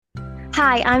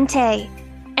Hi, I'm Tay,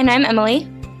 And I'm Emily,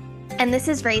 and this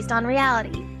is Raised on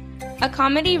Reality. a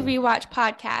comedy rewatch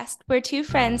podcast where two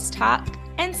friends talk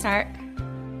and snark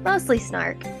Mostly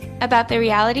snark. about the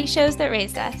reality shows that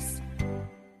raised us.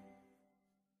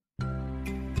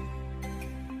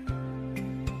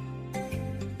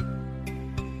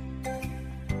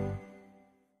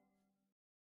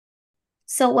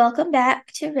 So, welcome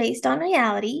back to Raised on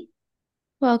Reality.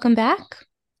 Welcome back.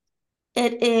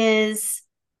 It is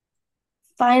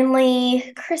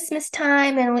finally Christmas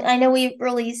time, and I know we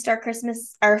released our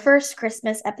first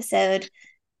Christmas episode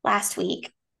last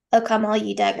week. Oh, come all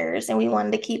you Duggars, and we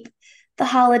wanted to keep the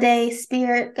holiday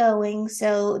spirit going.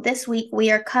 So, this week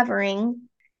we are covering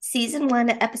season 1,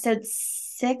 episode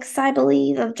 6, I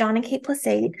believe, of John and Kate Plus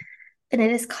 8, and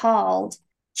it is called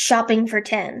Shopping for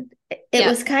 10. It Yep.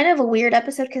 was kind of a weird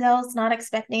episode because I was not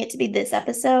expecting it to be this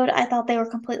episode. I thought they were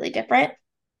completely different.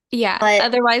 Yeah, But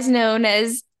otherwise known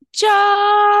as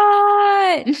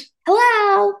John.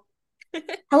 hello,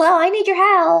 hello, I need your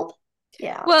help.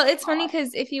 Yeah. Well, it's funny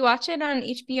because if you watch it on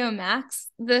HBO Max,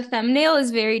 the thumbnail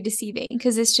is very deceiving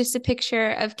because it's just a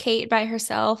picture of Kate by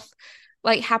herself,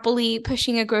 like happily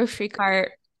pushing a grocery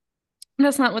cart.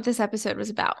 That's not what this episode was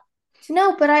about.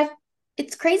 No, but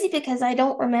it's crazy because I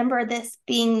don't remember this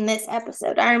being this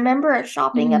episode. I remember a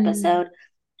shopping Mm. episode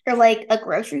or like a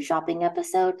grocery shopping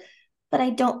episode, but I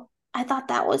thought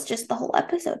that was just the whole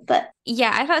episode, but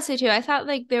Yeah, I thought so too. I thought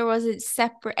like there was a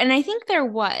separate, and I think there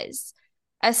was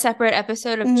a separate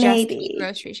episode of just Kate maybe.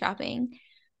 grocery shopping.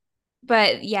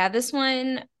 But yeah, this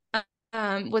one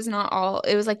was not all.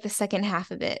 It was like the second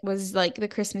half of it was like the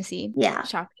Christmassy Yeah.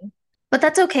 shopping. But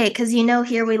that's okay because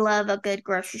here we love a good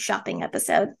grocery shopping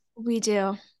episode. We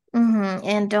do.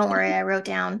 And don't worry, I wrote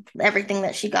down everything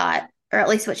that she got, or at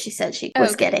least what she said she Oh,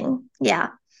 was good. getting. Yeah.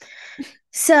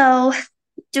 So,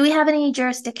 do we have any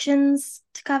jurisdictions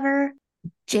to cover?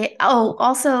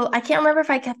 Also, I can't remember if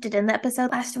I kept it in the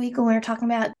episode last week when we were talking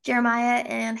about Jeremiah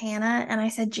and Hannah, and I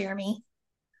said Jeremy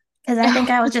because I think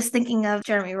I was just thinking of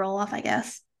Jeremy Roloff, I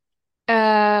guess,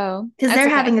 Oh, because that's they're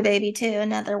okay. having a baby too,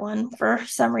 another one for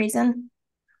some reason.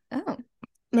 Oh,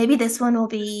 Maybe this one will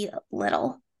be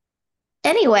little.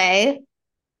 Anyway,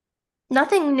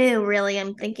 nothing new really.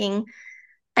 I'm thinking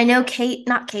I know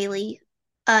not Kaylee,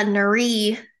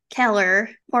 Nari Keller,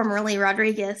 formerly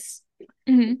Rodriguez,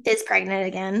 hmm. is pregnant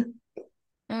again.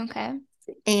 Okay.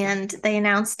 And they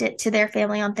announced it to their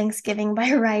family on Thanksgiving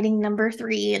by writing number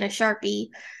 3 in a Sharpie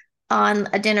on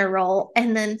a dinner roll.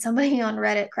 And then somebody on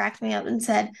Reddit cracked me up and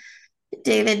said,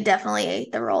 David definitely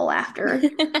ate the roll after the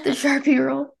Sharpie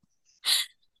roll.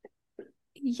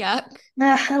 Yuck.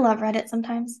 I love Reddit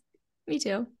sometimes. Me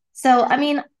too. So, I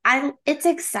mean, it's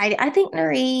exciting. I think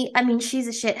Nari, I mean, she's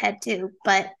a shithead too,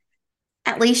 but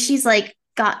at least she's like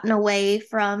gotten away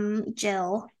from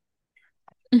Jill.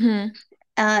 Hmm.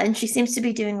 And she seems to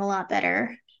be doing a lot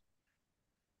better.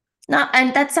 Not,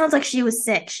 and that sounds like she was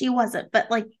sick. She wasn't,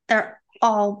 but like they're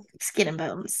all skin and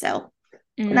bones. So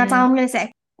that's all Mm. I'm gonna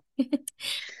say.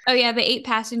 Oh yeah, the 8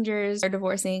 passengers are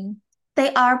divorcing.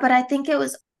 They are, but I think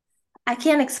I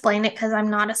can't explain it because I'm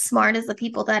not as smart as the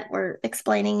people that were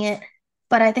explaining it.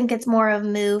 But I think it's more of a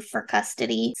move for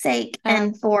custody sake Oh.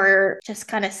 and for just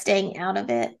kind of staying out of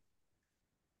it,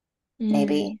 Mm.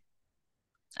 maybe.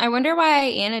 I wonder why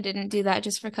Anna didn't do that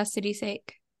just for custody's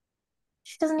sake.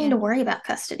 She doesn't need to And worry about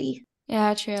custody.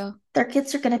 yeah, true. Their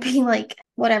kids are gonna be like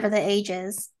whatever the age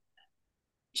is.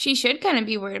 She should kind of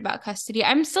be worried about custody.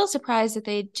 I'm still surprised that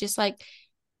they just like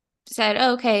said,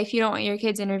 oh, okay, if you don't want your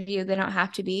kids interviewed, they don't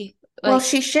have to be. Well, Like,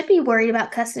 she should be worried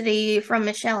about custody from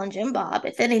Michelle and Jim Bob.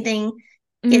 If anything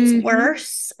gets hmm.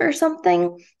 worse or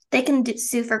something, they can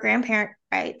sue for grandparent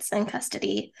rights and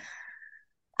custody.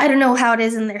 I don't know how it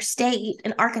is in their state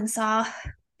in Arkansas,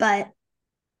 but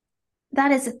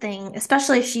that is a thing,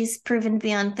 especially if she's proven to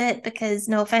be unfit because,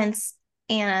 no offense,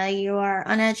 Anna, you are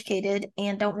uneducated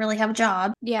and don't really have a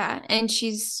job. Yeah, and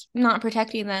she's not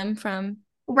protecting them from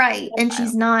Right. And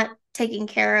she's pedophile. not taking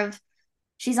care of,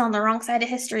 she's on the wrong side of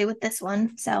history with this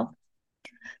one. So,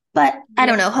 but I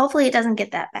don't Yep. know. Hopefully it doesn't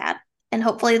get that bad. And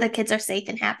hopefully the kids are safe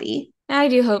and happy. I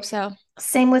do hope so.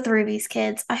 Same with Ruby's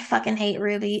kids. I fucking hate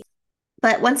Ruby.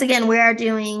 But once again, we are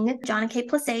doing John and Kate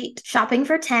plus 8, shopping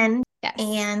for 10. Yes,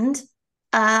 And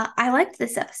I liked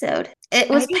this episode. It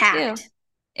I was do too. packed.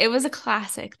 It was a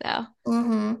classic though.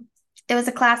 It was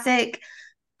a classic.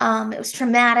 It was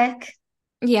traumatic.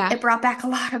 Yeah. It brought back a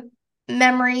lot of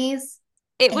memories.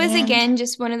 It was And again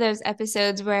just one of those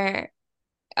episodes where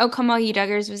Oh Come All You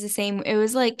Duggars was the same. It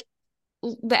was like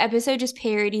the episode just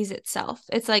parodies itself.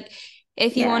 It's like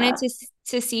if you wanted yeah,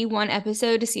 to see one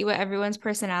episode to see what everyone's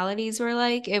personalities were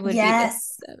like, it would be this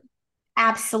yes, episode.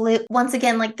 absolute. Once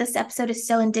again, like this episode is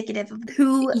so indicative of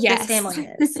who this Yes. family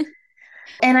is.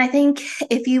 And I think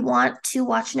if you want to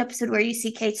watch an episode where you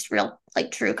see Kate's real,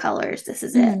 like true colors, this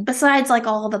is it. Mhm. Besides, like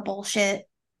all the bullshit,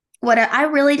 what I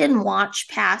really didn't watch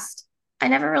past, I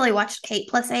never really watched Kate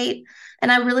plus eight.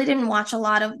 And I really didn't watch a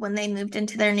lot of when they moved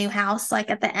into their new house, like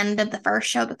at the end of the first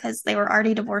show, because they were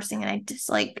already divorcing and I just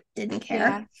like didn't care.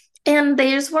 Yeah. And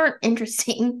they just weren't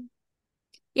interesting.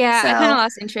 Yeah, I kind of So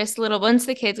lost interest a little once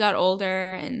the kids got older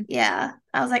and yeah,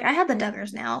 I was like, I have the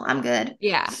Duggars now. I'm good.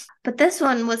 yeah. But this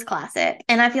one was classic.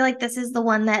 And I feel like this is the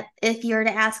one that if you were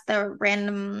to ask the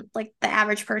random, like the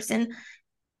average person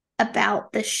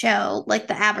about the show, like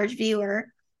the average viewer,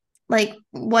 like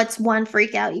what's one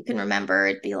freak out you can remember,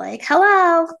 it'd be like,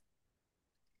 hello,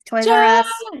 Toys R Us.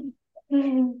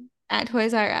 John at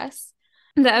Toys R Us.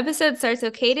 The episode starts so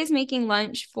Kate is making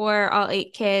lunch for all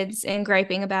 8 kids and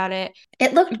griping about it.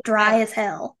 It looked Uh, dry as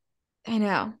hell. I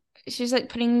know. She's like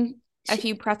putting a She,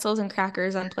 few pretzels and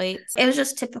crackers on plates. it was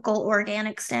just typical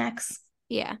organic snacks.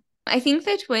 Yeah. I think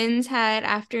the twins had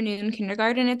afternoon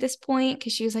kindergarten at this point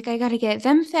because she was like, I got to get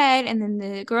them fed and then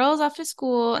the girls off to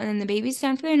school and then the baby's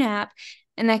down for their nap.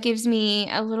 And that gives me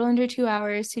a little under 2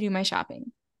 hours to do my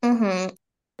shopping. Mm-hmm.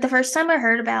 The first time I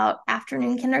heard about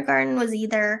afternoon kindergarten was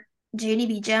either Judy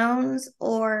B. Jones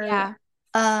or Yeah.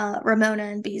 Ramona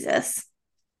and Beezus,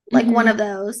 like one Hmm. of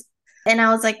those. And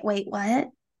I was like, wait, what?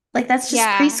 Like that's just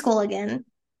Yeah. preschool again.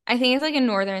 I think it's like a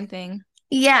northern thing.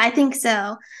 Yeah, I think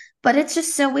so. But it's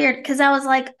just so weird because I was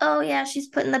like, oh yeah, she's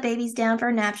putting the babies down for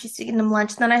a nap. She's feeding them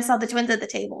lunch. Then I saw the twins at the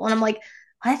table and I'm like,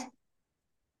 what?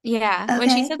 Yeah. When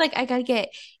she Okay. said like I gotta get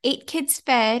 8 kids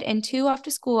fed and 2 off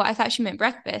to school, I thought she meant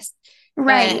breakfast. But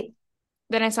Right,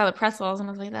 then I saw the pretzels and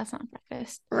I was like, that's not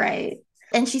breakfast. right.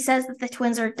 And she says that the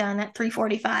twins are done at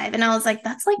 3:45. And I was like,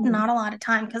 that's like Mhm. not a lot of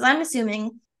time because I'm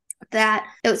assuming that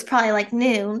it was probably like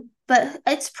noon, but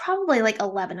it's probably like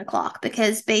 11 o'clock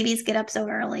because babies get up so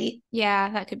early. Yeah,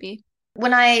 that could be.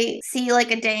 When I see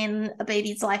like a day in a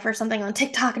baby's life or something on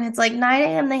TikTok and it's like 9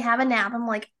 a.m., they have a nap, I'm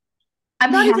like,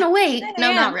 I'm not even Yeah. awake. 9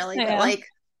 No, not a.m. really, I but know. like,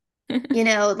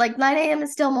 like 9 a.m.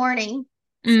 is still morning.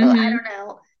 So I Hmm. don't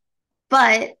know.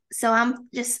 But so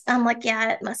I'm like,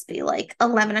 yeah, it must be like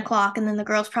 11 o'clock. And then the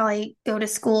girls probably go to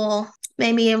school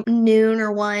maybe noon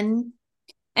or one.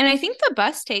 And I think the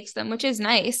bus takes them, which is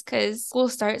nice because school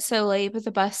starts so late, but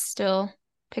the bus still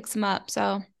picks them up.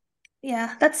 So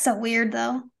Yeah, that's so weird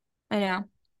though. I know.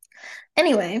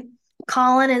 Anyway,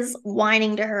 Colin is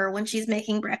whining to her when she's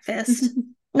making breakfast.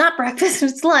 Not breakfast,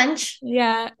 it's lunch.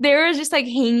 Yeah. They were just like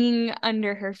hanging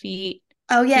under her feet,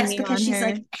 Oh, yes, hanging because on she's her.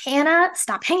 like, Hannah,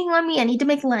 stop hanging on me. I need to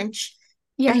make lunch.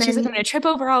 Yeah, And she's like, I'm then, gonna trip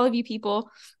over all of you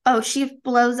people. oh, she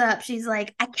blows up. She's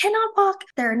like, I cannot walk.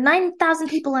 There are 9,000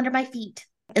 people under my feet.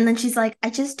 And then she's like, I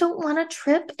just don't want to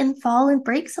trip and fall and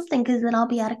break something because then I'll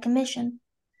be out of commission.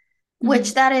 Which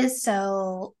Hmm.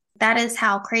 that is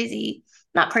how crazy,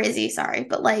 not crazy, sorry,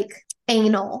 but like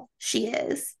anal she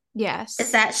is Yes.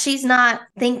 that she's not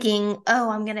thinking, oh,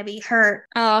 I'm going to be hurt.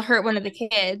 I'll hurt one of the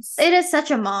kids. It is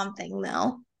such a mom thing,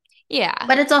 though. Yeah.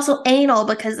 But it's also anal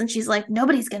because then she's like,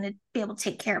 nobody's going to be able to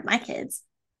take care of my kids.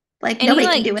 Like, Any nobody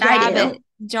can do like what I jab at do.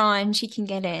 John, she can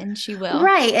get in. She will.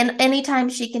 Right. And anytime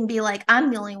she can be like,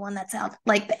 I'm the only one that's out,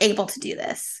 like, able to do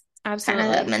this kind of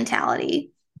Absolutely.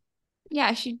 mentality.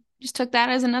 Yeah, she just took that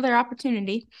as another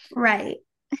opportunity. Right.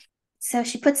 So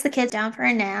she puts the kids down for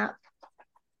a nap.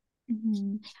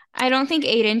 Mhm. I don't think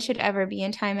Aiden should ever be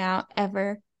in timeout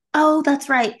ever. Oh, that's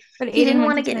right. But He Aiden didn't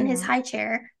went want to to get in his timeout. high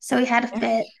chair, so he had to Yeah.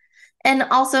 fit. And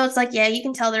also, it's like, yeah, you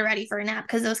can tell they're ready for a nap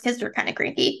because those kids were kind of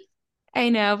cranky. I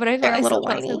know, but They're a I little still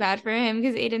felt so whiny. bad for him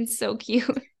because Aiden's so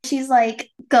cute. She's like,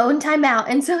 go in timeout.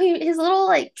 And so his little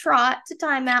like trot to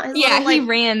timeout, his Yeah, little he like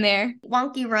ran there.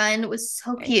 wonky run was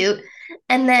so cute.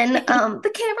 And then the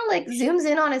camera like zooms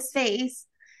in on his face.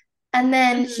 And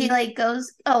then she Mhm. like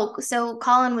goes, oh, so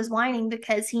Colin was whining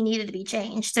because he needed to be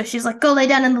changed. So she's like, go lay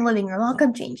down in the living room. I'll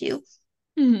come change you.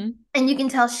 Mhm. And you can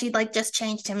tell she like just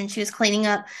changed him and she was cleaning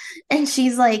up. And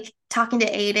she's like talking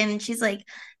to Aiden and she's like,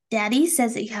 Daddy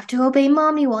says that you have to obey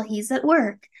mommy while he's at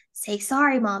work. Say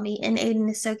sorry, mommy. And Aiden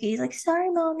is so cute. He's like, sorry,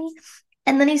 mommy.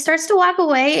 And then he starts to walk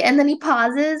away and then he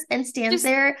pauses and stands Just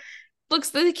there.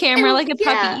 looks at the camera And like a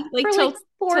yeah, puppy, like for like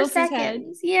four tilts his head.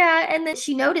 seconds. Yeah. And then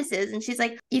she notices and she's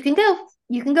like, you can go.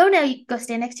 You can go now. You can go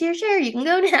stand next to your chair. You can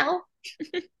go now.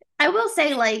 I will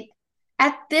say, like,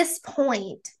 at this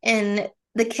point in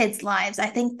the kids' lives, I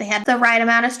think they had the right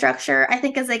amount of structure. I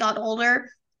think as they got older,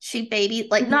 she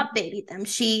babied, like, not Mhm. babied them,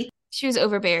 she She was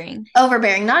overbearing.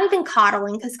 overbearing, not even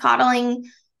coddling, because coddling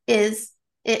is,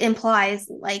 it implies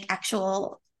like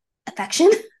actual affection.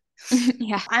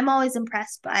 Yeah. I'm always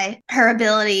impressed by her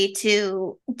ability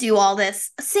to do all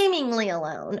this seemingly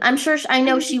alone. I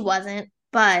know she wasn't,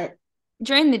 but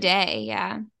During the day,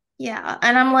 yeah. yeah.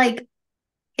 And I'm like,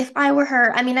 if I were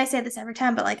her, I mean, I say this every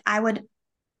time, but like, I would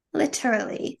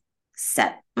literally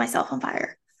set myself on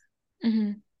fire.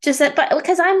 Hmm. But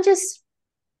because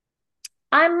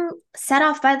I'm set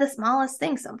off by the smallest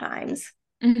thing sometimes.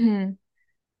 Hmm.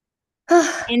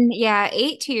 And yeah,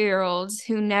 8 2-year-olds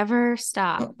who never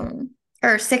stop.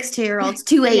 Or 6 2-year-olds,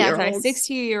 two eight Yeah, year sorry, olds. 6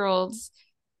 2-year-olds,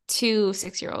 2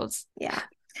 6-year-olds. Yeah.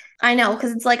 I know,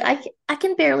 because it's like I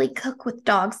can barely cook with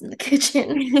dogs in the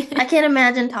kitchen. I can't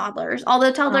imagine toddlers,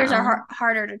 although toddlers are Uh-uh.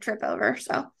 harder to trip over.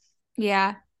 So,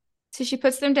 Yeah. So she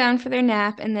puts them down for their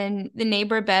nap, and then the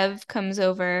neighbor Bev comes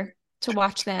over to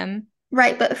watch them.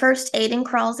 right. But first, Aiden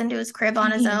crawls into his crib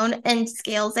on his own and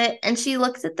scales it. And she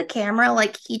looks at the camera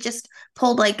like he just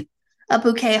pulled like a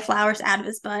bouquet of flowers out of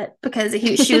his butt because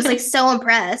she was like so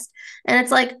impressed. And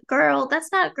it's like, girl,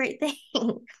 that's not a great thing.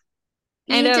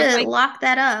 You I need know, it's to like lock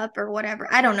that up or whatever.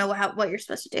 I don't know what you're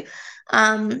supposed to do.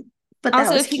 But that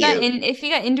also was cute. if he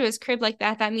got into his crib like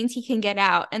that, that means he can get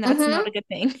out, and that's not Mm-hmm. a good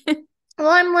thing. Well,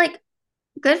 I'm like,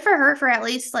 good for her for at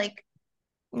least like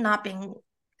not being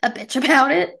a bitch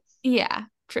about it. Yeah,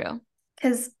 true.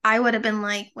 Because I would have been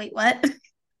like, wait, what?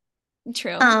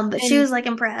 True. But she And was like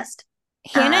impressed.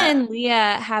 Hannah Uh, and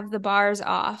Leah have the bars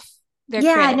off their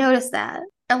yeah, I crib. noticed that.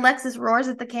 Alexis roars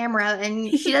at the camera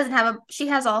and she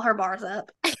has all her bars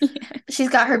up. She's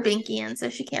got her binky in, so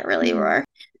she can't really Mhm. roar.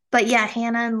 But yeah,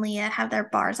 Hannah and Leah have their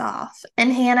bars off.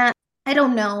 And Hannah, I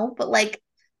don't know, but like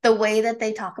the way that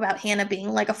they talk about Hannah being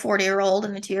like a 40-year-old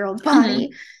in a 2-year-old's Mhm.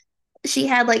 body, she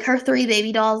had like her three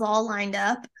baby dolls all lined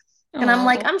up. And I'm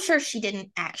like, Oh, I'm sure she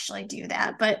didn't actually do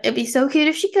that, but it'd be so cute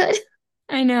if she could.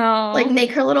 I Like know.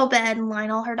 make her little bed and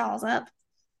line all her dolls up.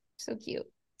 So cute.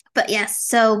 But yes,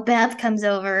 so Bev comes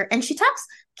over and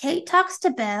Kate talks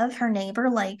to Bev, her neighbor,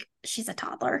 like she's a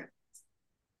toddler.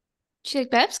 She's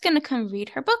like, Bev's gonna come read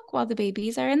her book while the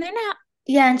babies are in their nap.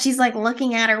 Yeah, and she's like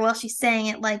looking at her while she's saying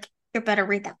it, like, you better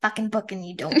read that fucking book and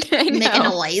you don't I make a know.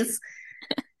 noise.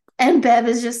 And Bev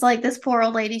is just like this poor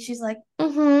old lady. She's like,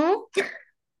 mm-hmm.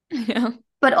 I know.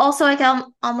 But also, I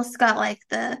almost got like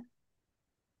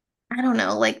I don't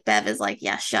know, like Bev is like,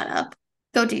 yeah, shut up.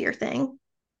 Go do your thing.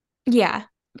 Yeah.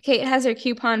 Kate has her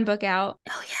coupon book out,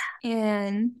 Oh, yeah.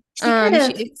 and She could she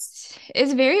have,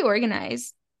 is very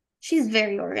organized. she's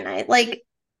very organized. Like,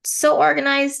 so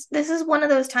organized. This is one of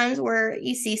those times where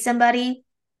you see somebody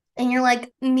and you're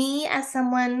like, me as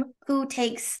someone who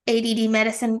takes ADD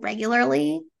medicine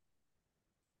regularly,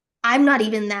 I'm not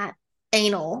even that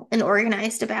anal and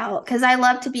organized about because I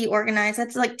love to be organized.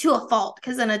 That's like to a fault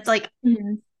because then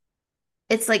Mhm.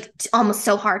 it's like almost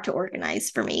so hard to organize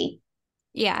for me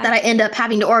Yeah. that I end up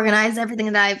having to organize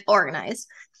everything that I've organized.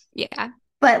 Yeah.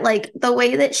 But like the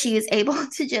way that she is able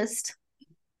to just,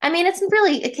 I mean,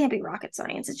 it can't be rocket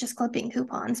science. It's just clipping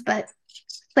coupons. But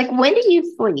like, when do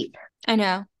you sleep? I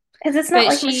know. Because it's not But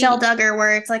like Michelle she Duggar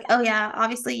where it's like, oh yeah,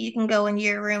 obviously you can go into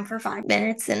your room for 5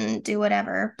 minutes and do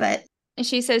whatever. But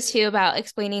she says too about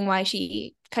explaining why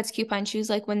she cuts coupons. She was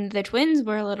like, when the twins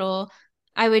were little,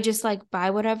 I would just like buy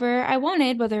whatever I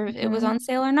wanted, whether it was mm-hmm, on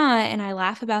sale or not. And I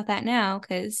laugh about that now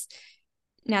because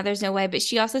now there's no way. But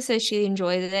she also says she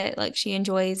enjoys it. Like she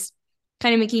enjoys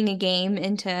kind of making a game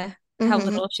into how mm-hmm.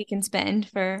 little she can spend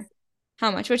for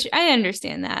how much, which I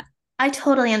understand that. I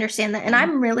totally understand that. And Um,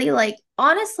 I'm really like,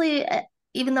 honestly,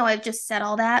 even though I've just said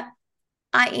all that,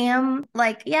 I am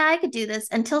like, yeah, I could do this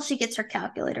until she gets her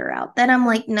calculator out. Then I'm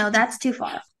like, no, that's too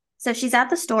far. So she's at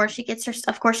the store. She gets her,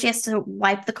 of course, she has to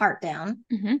wipe the cart down.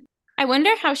 mhm. I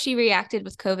wonder how she reacted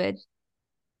with COVID.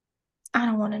 I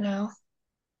don't want to know.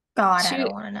 God, I She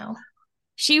don't want to know.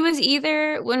 she was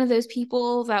either one of those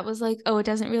people that was like, oh, it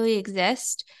doesn't really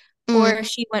exist, Mm, or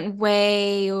she went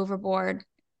way overboard.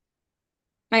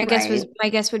 right, My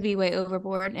guess would be way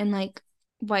overboard and like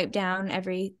wipe down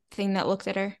everything that looked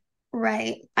at her.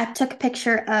 right. I took a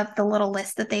picture of the little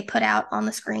list that they put out on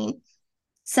the screen. Oh,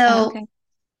 So okay.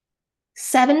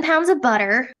 7 pounds of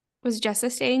butter. Was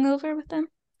Jessa staying over with them?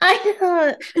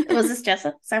 I was this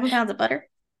Jessa? 7 pounds of butter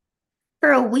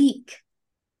for a week.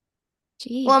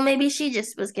 Well, Gee, maybe she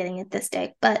just was getting it this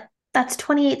day, but that's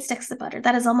 28 sticks of butter.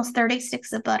 That is almost 30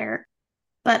 sticks of butter.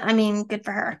 But I mean, good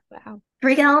for her. wow.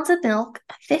 3 gallons of milk,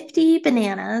 50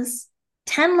 bananas,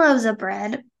 10 loaves of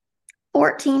bread,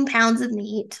 14 pounds of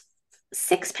meat,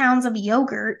 6 pounds of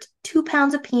yogurt, 2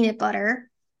 pounds of peanut butter,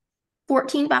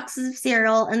 14 boxes of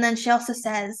cereal. And then she also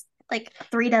says like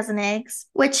 3 dozen eggs,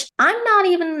 which I'm not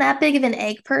even that big of an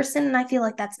egg person. And I feel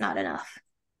like that's not enough.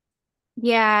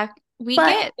 Yeah, we But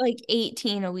get like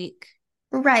 18 a week.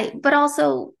 Right. But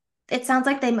also, it sounds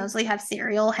like they mostly have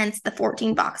cereal, hence the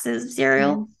 14 boxes of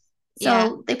cereal. Mhm. Yeah.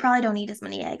 So they probably don't eat as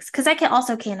many eggs. Because I can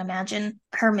also can't imagine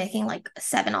her making like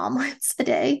 7 omelets a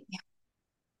day.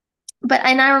 But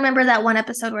and I remember that one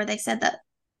episode where they said that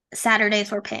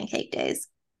Saturdays were pancake days.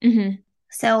 Hmm.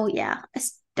 So yeah,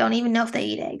 don't even know if they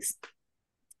eat eggs.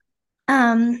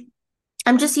 Um,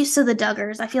 I'm just used to the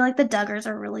Duggars. I feel like the Duggars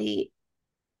are really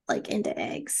like into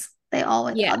eggs. They're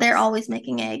Yes. always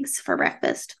making eggs for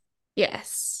breakfast.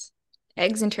 Yes.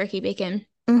 Eggs and turkey bacon.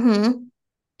 Mm-hmm.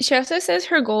 She also says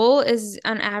her goal is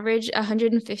on average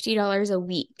 $150 a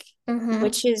week, Mm-hmm.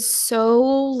 which is so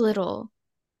little.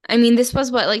 I mean, this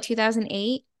was what, like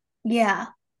 2008? Yeah.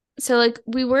 So like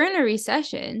we were in a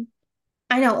recession.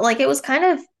 I know. Like it was kind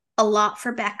of a lot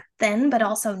for back then, but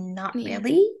also not Yeah.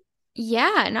 really.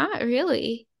 Yeah, not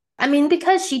really. I mean,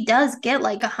 because she does get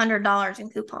like $100 in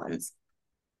coupons.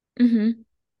 Hmm.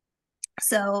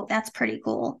 So that's pretty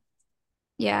cool.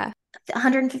 Yeah.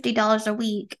 $150 a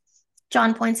week,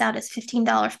 John points out, is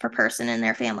 $15 per person in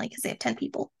their family because they have 10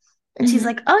 people. And she's Hmm.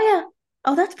 like, oh, yeah.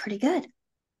 Oh, that's pretty good.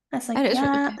 I was like, That is really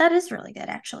yeah, good that is really good,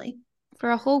 actually. for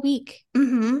a whole week.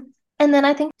 Mm-hmm. And then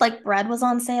I think like bread was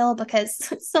on sale because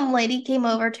some lady came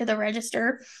over to the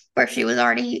register where she was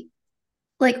already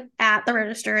like at the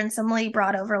register and some lady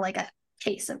brought over like a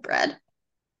case of bread.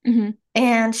 Hmm.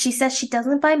 And she says she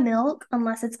doesn't buy milk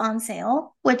unless it's on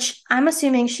sale, which I'm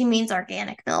assuming she means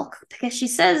organic milk because she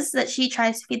says that she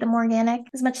tries to feed them organic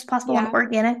as much as possible. And Yeah.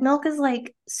 organic milk is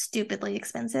like stupidly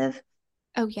expensive.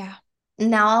 Oh, yeah.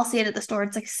 Now I'll see it at the store,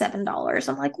 it's like $7.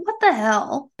 I'm like, what the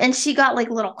hell? And she got like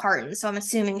little cartons. So I'm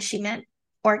assuming she meant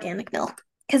organic milk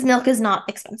because milk is not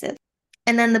expensive.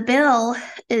 And then the bill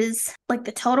is like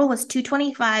the total was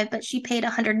 225, but she paid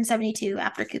 172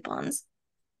 after coupons.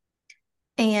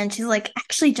 And she's like,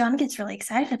 actually, John gets really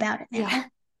excited about it Yeah. now.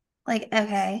 Like,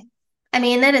 okay. I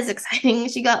mean, that is exciting.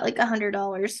 She got like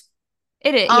 $100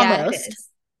 It is. Yeah, it almost. is.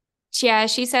 Yeah,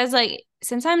 she says like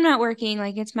since I'm not working,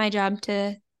 like it's my job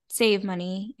to save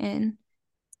money and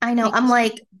I know. make I'm sure.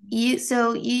 like, you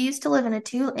used to live in a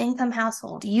two-income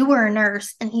household. You were a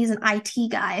nurse and he's an IT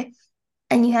guy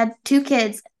and you had 2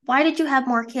 kids. Why did you have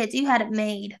more kids? You had it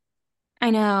made. I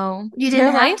know. You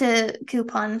didn't have to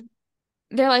coupon.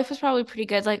 Their life was probably pretty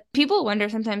good. Like people wonder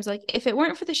sometimes, like if it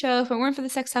weren't for the show, if it weren't for the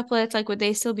sextuplets, like would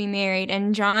they still be married?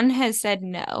 And John has said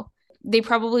no. They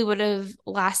probably would have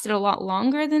lasted a lot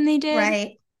longer than they did.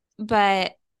 Right.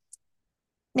 But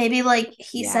Maybe like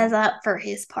he says yeah, that for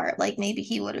his part. Like maybe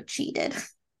he would have cheated.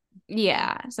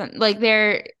 yeah. So like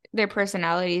their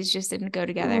personalities just didn't go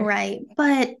together. Right.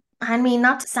 But I mean,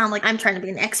 not to sound like I'm trying to be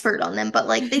an expert on them, but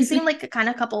like they seem like a kind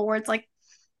of couple where it's like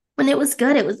when it was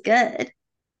good, it was good.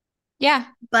 Yeah,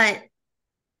 But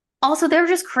also they were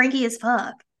just cranky as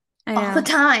fuck I all the know.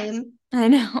 time. I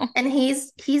know. And he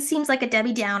seems like a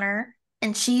Debbie Downer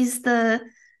and she's the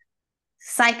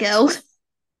psycho,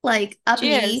 like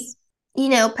She uppity, is.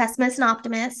 pessimist and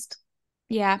optimist.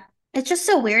 Yeah. It's just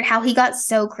so weird how he got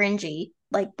so cringy,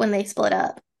 like when they split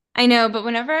up. I know, but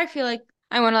whenever I feel like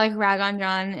I want to like rag on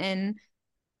John and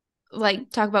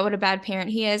like talk about what a bad parent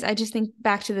he is, I just think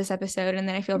back to this episode and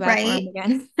then I feel bad for him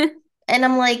Right. again. And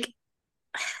I'm like,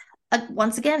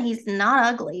 once again, he's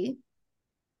not ugly.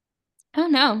 Oh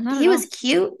no, not at He was all.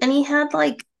 cute and he had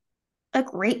like a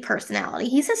great personality.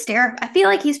 He's hysterical. I feel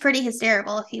like he's pretty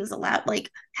hysterical if he was allowed, like,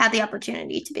 had the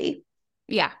opportunity to be.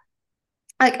 Yeah.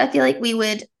 Like, I feel like we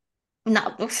would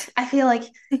not, I feel like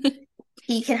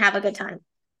he can have a good time.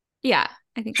 Yeah,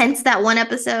 I think so. Hence that one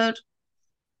episode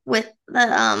with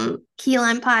the key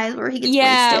lime pies where he gets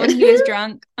Yeah, when wasted. he was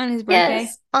drunk on his birthday.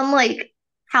 Yes, on like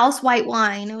house white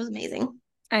wine. It was amazing.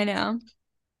 I know.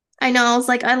 I know. I was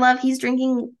like, I love he's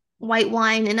drinking white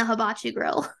wine in a hibachi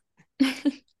grill.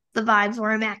 The vibes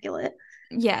were immaculate.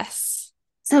 Yes.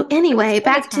 So anyway, What a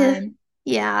back to time.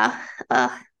 yeah,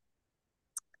 uh,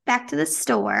 back to the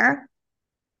store.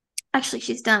 Actually,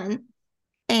 she's done,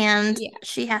 and Yeah.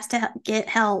 she has to get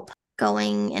help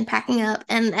going and packing up.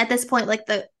 And at this point, like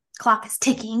the clock is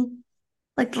ticking,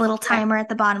 like the little Yeah. timer at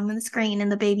the bottom of the screen,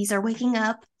 and the babies are waking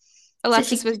up. So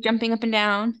Alexis she, was jumping up and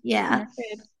down in yeah, her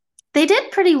crib. they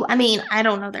did pretty. I mean, I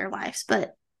don't know their lives,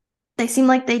 but they seem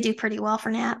like they do pretty well for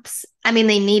naps. I mean,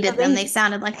 they So needed them. They they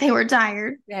sounded like they were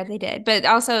tired. Yeah, they did. But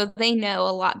also they know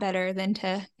a lot better than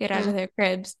to get out of Mm. their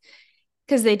cribs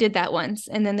because they did that once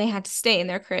and then they had to stay in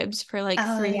their cribs for like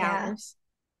Oh three yeah. hours.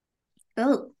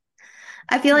 Oh,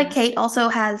 I feel like Yeah. Kate also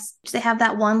has. They have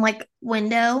that one like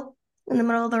window in the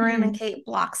middle of the room, and Mhm. Kate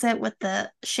blocks it with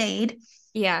the shade.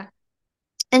 Yeah.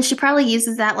 And she probably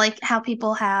uses that like how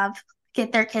people have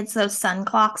get their kids those sun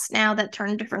clocks now that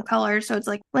turn different colors. So it's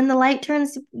like when the light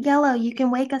turns yellow, you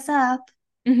can wake us up.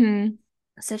 Mm-hmm.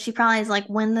 So she probably is like,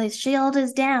 when the shield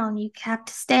is down, you have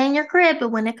to stay in your crib, but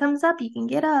when it comes up, you can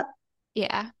get up.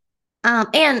 Yeah,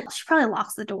 And she probably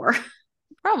locks the door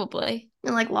probably.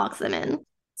 and like locks them in.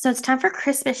 So it's time for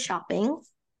Christmas shopping.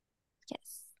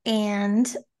 Yes.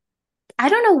 And I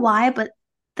don't know why, but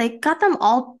they got them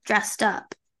all dressed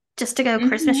up just to go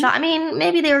Christmas Mm-hmm. shop. I mean,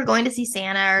 maybe they were going to see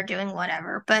Santa or doing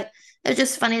whatever, but it's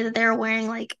just funny that they were wearing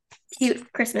like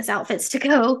cute Christmas outfits to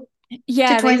go to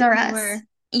Yeah, Toys they R were. Us.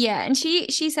 Yeah, and she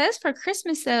says for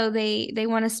Christmas though they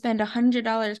want to spend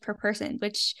 $100 per person,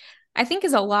 which I think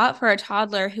is a lot for a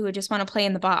toddler who would just want to play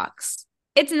in the box.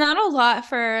 It's not a lot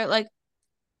for like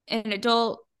an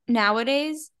adult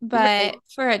nowadays, Right. but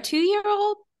for a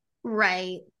 2-year-old,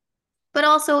 Right. But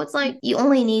also, it's like you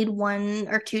only need one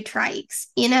or two trikes,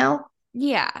 you know?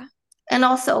 yeah. And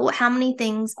also, how many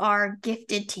things are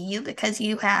gifted to you because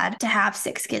you had to have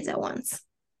six kids at once?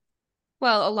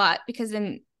 Well, a lot because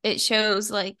then it shows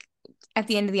like at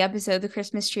the end of the episode the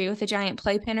Christmas tree with a giant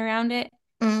playpen around it,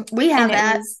 We and have it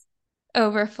that. was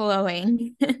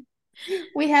overflowing.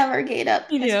 We have our gate up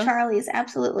You because do. Charlie is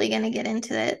absolutely going to get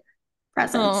into it.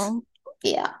 Presents. Oh,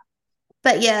 Yeah.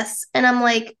 But yes. And I'm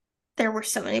like, there were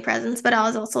so many presents, but I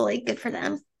was also like, good for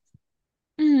them.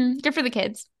 good for the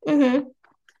kids. Hmm.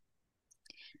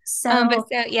 But So,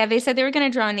 so yeah, they said they were gonna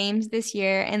draw names this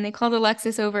year, and they called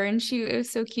Alexis over, and she it was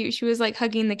so cute. She was like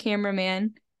hugging the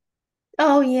cameraman.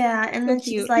 oh yeah. And So then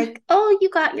she's cute. like, oh, you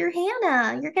got your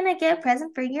Hannah. You're going to get a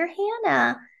present for your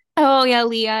Hannah. Oh yeah,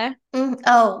 Leah.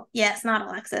 Oh, yes, not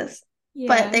Alexis.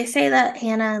 But Yeah. they say that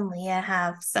Hannah and Leah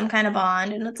have some kind of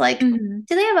bond. And it's like, hmm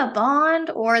do they have a bond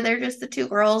or they're just the two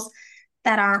girls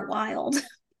that aren't wild?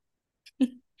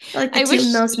 Like the I two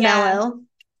wish, most yeah, mellow.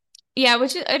 yeah.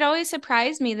 Which it always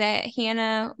surprised me that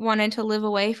Hannah wanted to live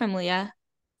away from Leah.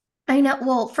 I know.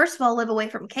 Well, first of all, live away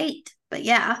from Kate. But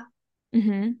yeah.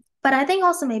 hmm But I think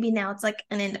also maybe now it's like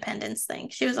an independence thing.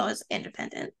 She was always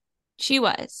independent. She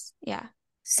was, yeah.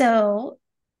 So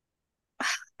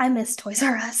I miss Toys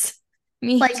R Us.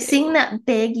 Me Like seeing too. that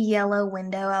big yellow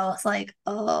window, I was like,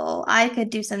 oh, I could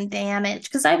do some damage.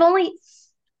 Because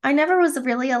I never was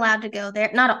really allowed to go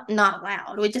there. Not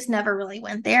allowed. We just never really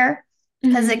went there.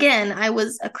 Because hmm again, I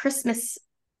was a Christmas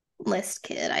list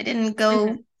kid. I didn't go.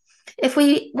 hmm If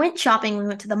we went shopping, we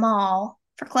went to the mall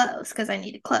for clothes because I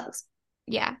needed clothes.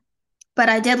 Yeah. But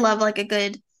I did love like a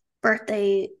good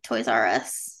birthday Toys R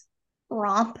Us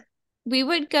romp. We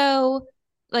would go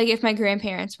like if my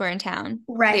grandparents were in town,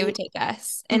 they would Right. take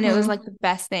us, and it was Mm-hmm. like the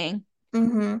best thing.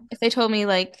 Mm-hmm. If they told me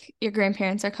like your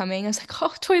grandparents are coming, I was like,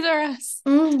 oh, Toys R Us.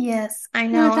 Yes, I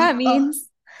You know what know. that Oh, means?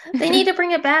 they need to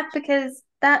bring it back because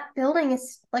that building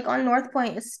is like on North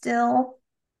Point is still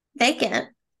vacant.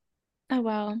 Oh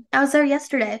well. I was there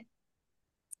yesterday.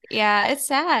 Yeah, it's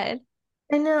sad.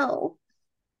 I know.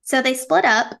 So they split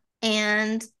up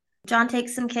and John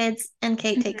takes some kids and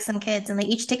Kate takes Mhm. some kids and they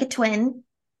each take a twin.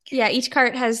 Yeah, each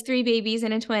cart has three babies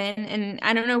and a twin, and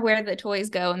I don't know where the toys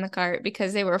go in the cart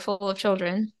because they were full of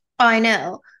children. Oh, I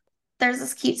know. There's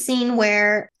this cute scene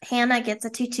where Hannah gets a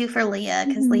tutu for Leah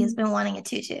because Leah's Mhm. been wanting a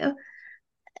tutu.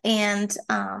 And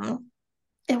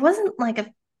it wasn't like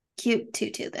a cute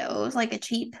tutu though. It was like a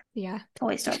cheap Yeah.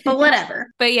 toy store. But whatever.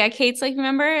 But yeah, Kate's like,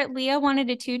 remember Leah wanted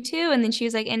a tutu? And then she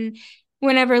was like, and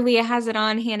whenever Leah has it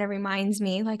on, Hannah reminds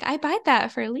me, like, I bought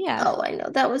that for Leah. Oh, I know.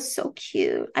 That was so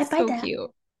cute. I buy So that.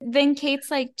 cute. Then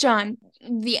Kate's like, John,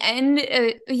 the end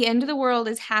of the world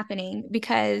is happening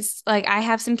because like I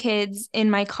have some kids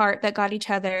in my cart that got each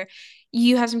other.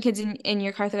 You have some kids in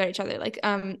your cart that got each other. Like,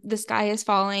 the sky is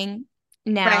falling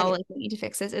now. Right. Like, we need to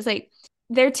fix this. It's like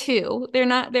they're two. They're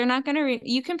not gonna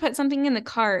you can put something in the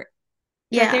cart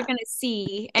that they're Yeah, gonna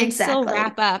see and still exactly.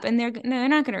 wrap up and they're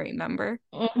not gonna remember.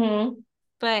 Hmm.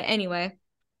 But anyway,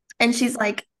 And she's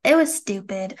like, it was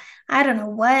stupid. I don't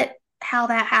know how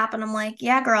that happened. I'm like,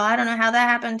 yeah, girl, I don't know how that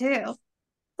happened too.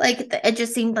 Like, it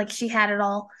just seemed like she had it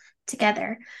all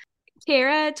together.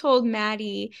 Tara told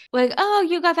Maddie, like, oh,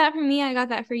 you got that for me, I got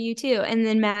that for you too. And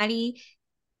then Maddie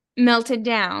melted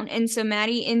down. And so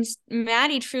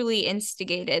Maddie truly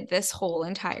instigated this whole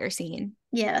entire scene.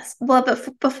 Yes. Well,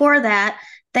 but before that,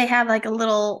 they have like a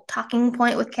little talking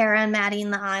point with Kara and Maddie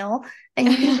in the aisle, and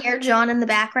Oh you can yeah. hear John in the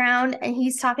background, and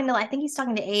he's talking to, I think he's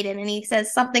talking to Aiden, and he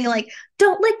says something like,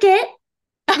 "Don't lick it."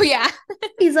 Oh yeah.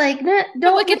 He's like, "No,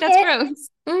 Don't don't look at lick that's it." gross.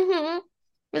 Mm-hmm.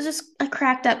 It was just I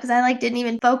cracked up because I like didn't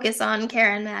even focus on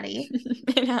Kara and Maddie.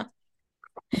 I know.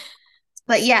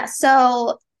 But yeah,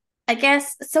 so I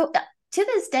guess so to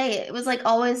this day, it was like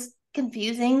always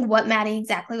confusing what Maddie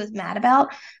exactly was mad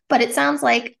about. But it sounds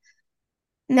like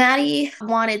Maddie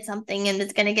wanted something and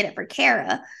is going to get it for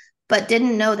Kara. but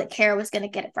didn't know that Kara was going to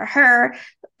get it for her.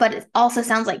 But it also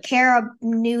sounds like Kara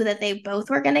knew that they both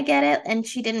were going to get it and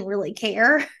she didn't really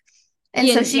care. And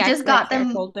Yeah, so she yeah, I just feel like got Kara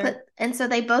them told her. put, and so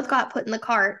they both got put in the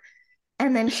cart.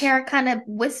 And then Kara kind of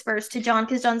whispers to John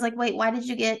because John's like, wait, why did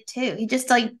you get two? He just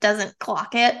like doesn't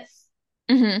clock it.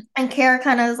 Hmm. And Kara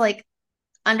kind of is like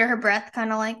under her breath,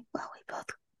 kind of like, well,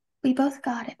 we both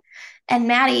got it. And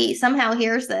Maddie somehow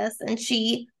hears this and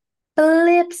she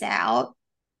flips out.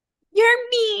 You're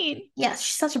mean. Yes,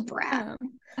 she's such a brat.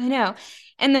 I know.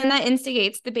 And then that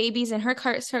instigates the babies in her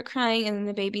cart start crying, and then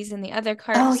the babies in the other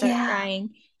cart Oh start yeah.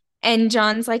 crying. And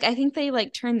John's like, I think they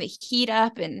like turned the heat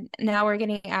up, and now we're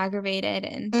getting aggravated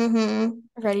and Mm-hmm.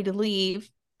 ready to leave.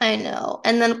 I know.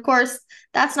 And then of course,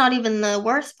 that's not even the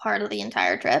worst part of the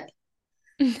entire trip.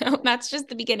 No, that's just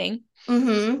the beginning.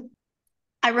 Mm-hmm.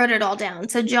 I wrote it all down.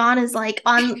 So John is like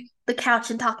on the couch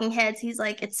and talking heads. He's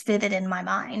like, it's vivid in my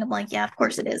mind. I'm like, yeah, of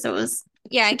course it is. It was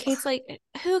Yeah, and Kate's like,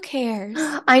 who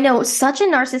cares? I know, such a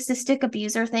narcissistic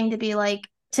abuser thing to be like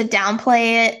to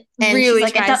downplay it. And she's Really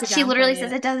like, it tries does to she literally downplay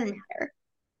says it. it doesn't matter.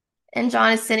 And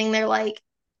John is sitting there like,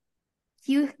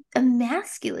 you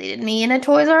emasculated me in a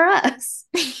Toys R Us.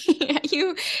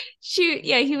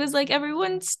 Yeah, he was like,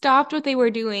 everyone stopped what they were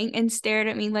doing and stared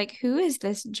at me like, who is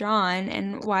this John?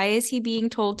 And why is he being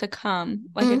told to come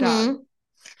like a dog? Mm-hmm.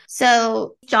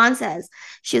 So John says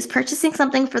she was purchasing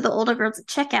something for the older girls at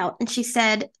checkout, and she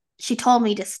said she told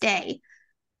me to stay,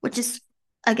 which is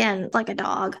again like a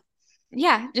dog.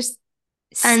 Yeah, just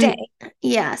And stay.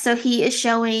 yeah, so he is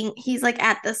showing he's like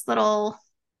at this little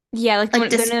Yeah, like like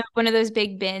this one of those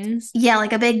big bins. yeah,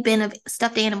 like a big bin of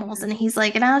stuffed animals. And Mhm. he's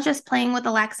like, and I was just playing with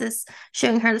Alexis,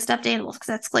 showing her the stuffed animals because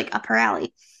that's like up her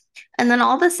alley. And then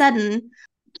all of a sudden,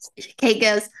 Kate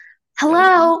goes, Goes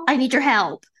off. hello, I need your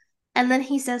help. And then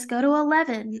he says, go to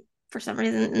 11 for some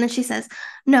reason. And then she says,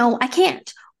 no, I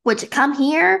can't. Would you come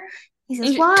here? He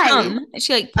says, why? Come.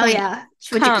 She like Oh, points. yeah.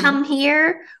 Would you Come. come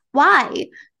here? Why?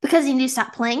 Because you need to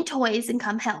stop playing toys and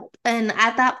come help. And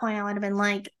at that point, I would have been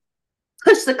like,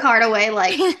 push the card away,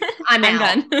 like, I'm I'm out.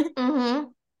 done. Mm-hmm.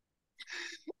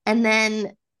 And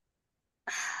then,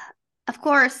 of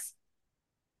course,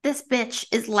 this bitch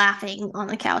is laughing on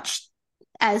the couch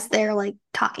as they're like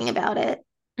talking about it.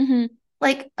 Hmm.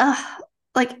 Like,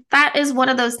 like that is one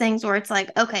of those things where it's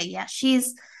like, okay, yeah,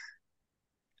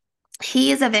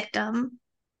 he is a victim.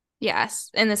 Yes,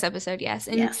 in this episode, yes.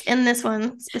 And Yes, in this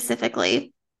one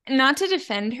specifically. not to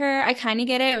defend her, I kind of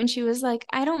get it when she was like,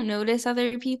 I don't notice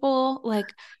other people.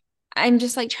 Like, I'm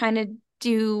just like trying to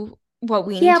do what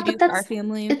we need Yeah, to do but for our that's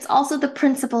family. it's also the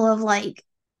principle of like,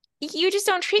 You just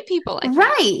don't treat people like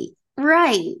that. right,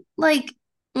 right, like,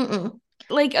 mm-mm,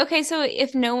 Like, okay, so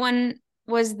if no one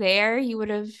was there, you would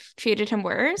have treated him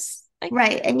worse. Like,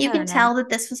 right. And you I can don't know. tell that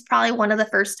this was probably one of the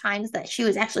first times that she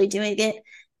was actually doing it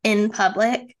in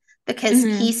public because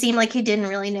he Hmm. seemed like he didn't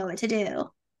really know what to do.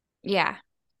 Yeah.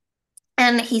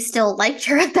 And he still liked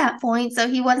her at that point, so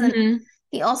Hmm.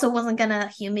 he also wasn't gonna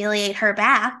humiliate her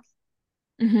back.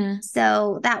 Hmm.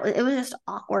 So it was just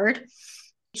awkward.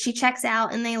 She checks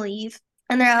out and they leave.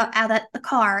 And they're out at the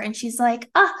car, and she's like,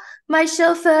 "Ah, my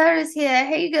chauffeur is here.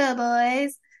 Here you go,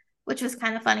 boys." Which was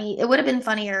kind of funny. It would have been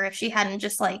funnier if she hadn't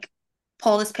just like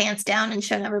pulled his pants down and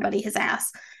shown everybody his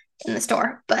ass in the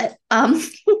store. But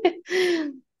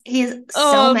he is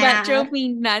so Oh, that drove mad. me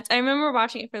nuts. I remember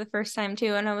watching it for the first time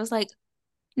too, and I was like,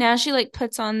 now she like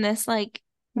puts on this like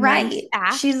nice Right.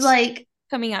 She's act like,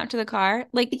 coming out to the car.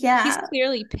 Like he's yeah,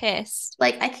 clearly pissed.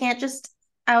 like I can't just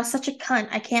I was such a cunt.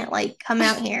 I can't like come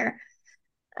out here.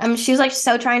 She was like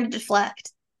so trying to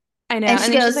deflect. I know. And she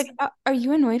And then she's goes, like, Are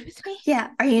you annoyed with me?" yeah,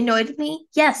 are you annoyed with me?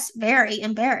 Yes, very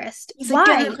embarrassed. He's like,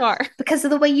 "Get in the Why? car." Because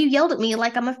of the way you yelled at me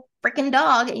like I'm a freaking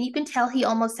dog. And you can tell he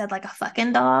almost said like a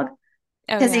fucking dog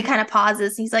Oh because he yeah, kind of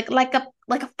pauses. He's like a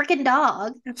freaking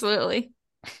dog. absolutely.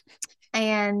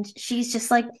 And she's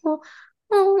just like, well,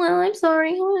 I'm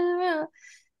sorry.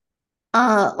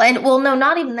 And well, no,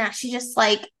 not even that. She just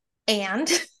like, and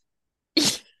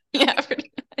Yeah,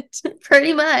 pretty much.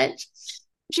 pretty much.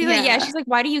 She's like, yeah, Yeah. she's like,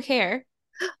 why do you care?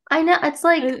 I know. It's What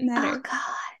like, does it oh matter?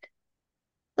 God.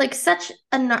 Like such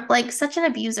an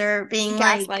abuser being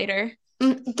like Gaslighter.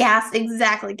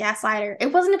 exactly, gaslighter.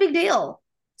 It wasn't a big deal.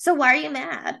 So why are you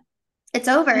mad? It's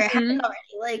over. It happened Hmm. already.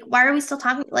 Like, why are we still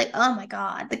talking? Like, oh my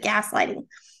God, the gaslighting.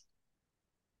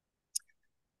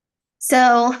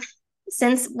 So,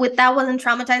 since with that wasn't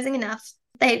traumatizing enough,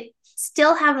 they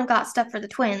still haven't got stuff for the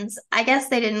twins. I guess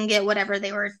they didn't get whatever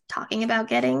they were talking about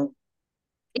getting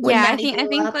when Yeah, Maddie I blew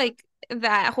think up. like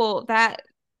that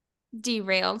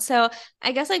derailed. So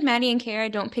I guess like Maddie and Kara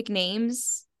don't pick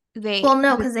names. Well,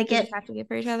 no, because They just have to give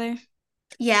for each other.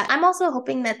 Yeah, I'm also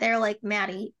hoping that they're like,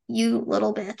 Maddie, you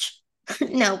little bitch.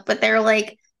 No, but they're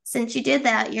like, since you did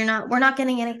that, we're not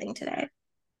getting anything today.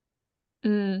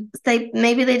 Mm.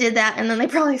 Maybe they did that and then they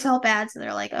probably felt bad, so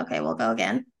they're like, okay, we'll go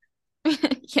again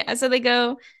Yeah, so they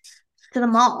go to the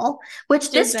mall,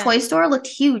 which just this toy them. store looked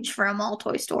huge for a mall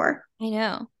toy store. I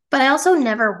know. But I also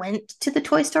never went to the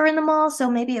toy store in the mall, so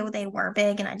maybe they were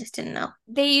big and I just didn't know.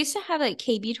 They used to have like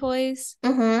KB toys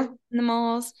Mm-hmm. in the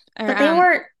malls or But they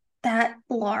weren't that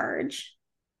large.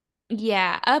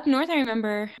 yeah, up north I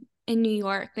remember in New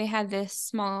York they had this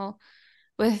small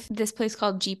with this place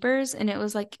called Jeepers and it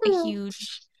was like a Hmm.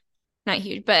 huge not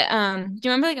huge, but do you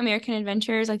remember like American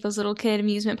Adventures, like those little kid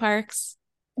amusement parks?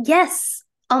 Yes.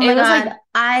 Oh my It was like God.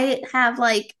 I have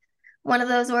like one of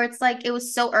those where it's like it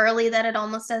was so early that it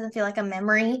almost doesn't feel like a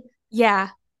memory. yeah.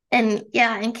 And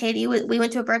yeah, and Katie, we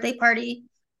went to a birthday party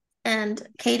and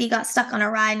Katie got stuck on a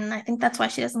ride. And I think that's why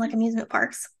she doesn't like amusement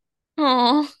parks.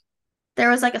 Oh, There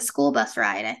was like a school bus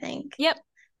ride, I think. yep.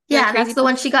 The Yeah, crazy that's the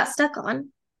one bus. she got stuck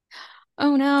on.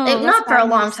 Oh no, that's Not for a bad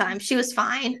long news. time. She was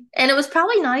fine. And it was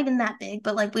probably not even that big,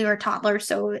 but like we were toddlers,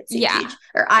 so it seemed Yeah, huge.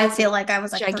 Or I it's feel like I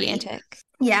was like 3. gigantic.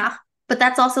 Yeah. But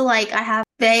that's also like I have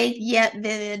vague yet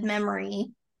vivid memory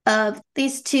of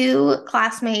these two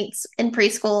classmates in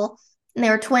preschool, and they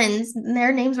were twins, and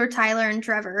their names were Tyler and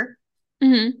Trevor.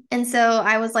 Hmm. And so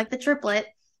I was like the triplet.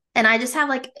 And I just have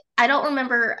like, I don't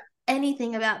remember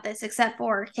anything about this except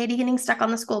for Katie getting stuck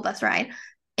on the school bus ride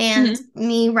and Hmm.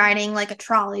 me riding like a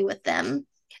trolley with them.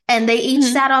 And they each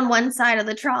Hmm. sat on one side of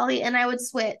the trolley and I would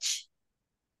switch.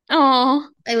 Oh,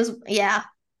 It was, yeah.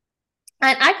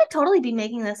 And I could totally be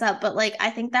making this up, but like, I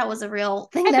think that was a real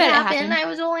thing I that bet it happened. happened. I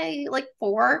was only like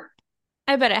 4.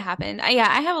 I bet it happened. Yeah,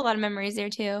 I have a lot of memories there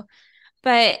too.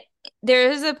 But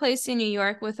there is a place in New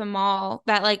York with a mall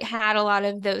that like had a lot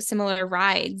of those similar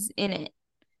rides in it.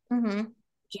 Mm-hmm.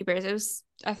 Jeepers. It was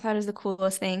I thought it was the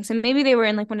coolest thing. So maybe they were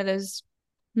in like one of those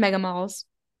mega malls.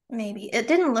 Maybe. It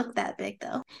didn't look that big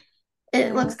though.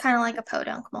 It looks Oh. kind of like a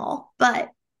podunk mall, but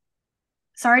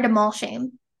sorry to mall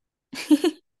shame.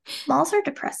 Malls are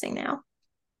depressing now.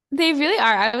 They really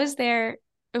are. I was there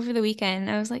over the weekend.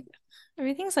 I was like,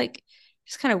 everything's like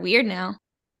just kind of weird now.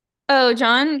 Oh,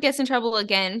 John gets in trouble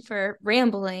again for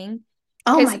rambling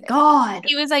Oh because my God.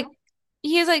 he was like,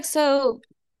 he was like, so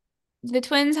the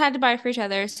twins had to buy for each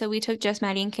other. So we took just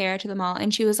Maddie and Kara to the mall,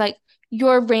 and she was like,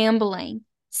 "You're rambling.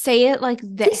 Say it like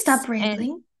Please this." stop And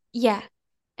rambling. yeah.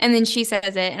 And then she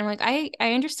says it, and I'm like, I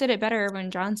understood it better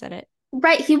when John said it.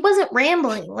 Right, he wasn't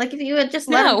rambling. Like if you had just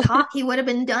let him No. talk, he would have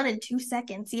been done in 2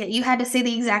 seconds. Yet you had to say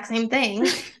the exact same thing.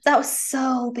 That was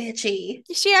so bitchy.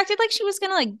 She acted like she was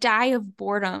gonna like die of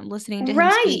boredom listening to him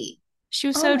speak. Right. She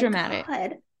was Oh so my dramatic.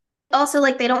 God. Also,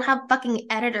 like they don't have fucking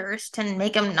editors to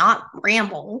make him not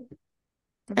ramble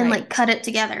and Right. like cut it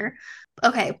together.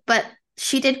 Okay, but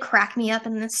she did crack me up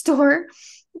in the store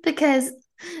because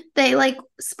they like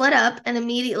split up and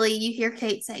immediately you hear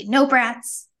Kate say, "No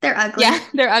brats. They're Yeah,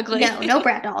 ugly." they're No, no ugly.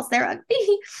 brat dolls. They're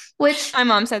ugly. Which, My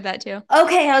mom said that too.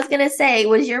 okay, I was gonna say,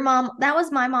 was your mom? That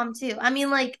was my mom too. I mean,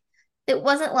 like, it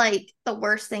wasn't like the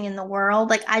worst thing in the world.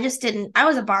 Like, I just didn't, I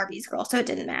was a Barbies girl, so it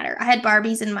didn't matter. I had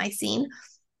Barbies in my scene,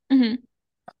 Hmm.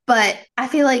 but I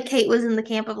feel like Kate was in the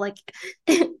camp of like,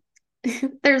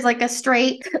 there's like a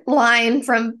straight line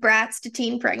from brats to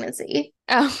teen pregnancy.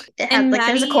 Oh, It has and like,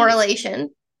 there's a Maddie, correlation.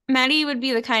 Maddie would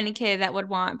be the kind of kid that would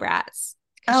want brats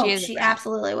because she Oh, is a she brat.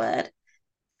 absolutely would.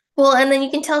 Well, and then you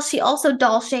can tell she also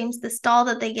doll shames this doll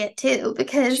that they get too,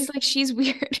 because, She's like, she's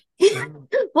weird.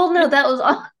 well, no, that was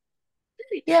all.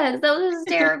 Yes, that was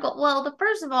hysterical. Well, the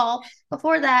first of all,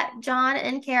 before that, John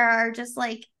and Kara are just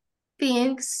like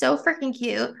being so freaking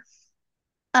cute.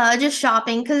 Just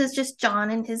shopping because it's just John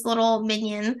and his little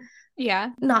minion, Yeah.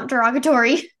 not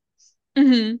derogatory.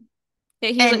 Hmm. Yeah,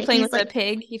 he was And like playing he's with a like,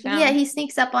 pig he yeah, found. he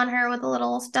sneaks up on her with a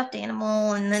little stuffed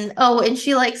animal, and then and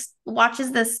she like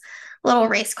watches this little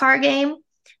race car game,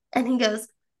 and he goes,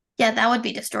 "Yeah, that would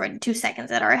be destroyed in 2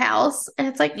 seconds at our house." And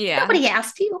it's like Yeah. nobody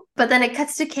asked you. But then it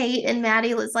cuts to Kate, and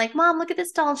Maddie was like, "Mom, look at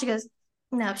this doll," and she goes,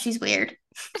 "No, she's weird."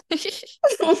 No,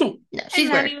 And she's weird.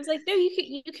 Maddie was like, "No,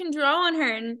 you can draw on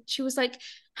her." And she was like,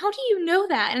 "How do you know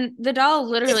that?" And the doll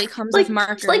literally comes with Like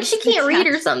markers she can't read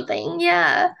or attached. something.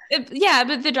 Yeah. Yeah,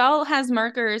 but the doll has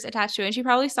markers attached to it. And she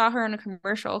probably saw her in a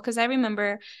commercial because I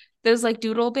remember those like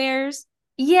doodle bears.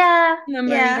 Yeah.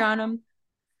 Remember you Yeah. drawing them?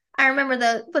 I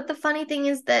remember but the funny thing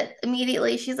is that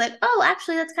immediately she's like, "Oh,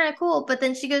 actually, that's kind of cool." But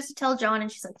then she goes to tell John,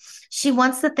 and she's like, "She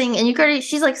wants the thing," and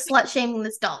she's like slut shaming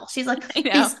this doll. She's like, I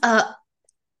know. "These,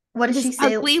 what does This she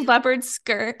say? ugly leopard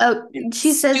skirt Oh, and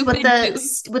she says stupid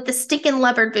boots. with the sticking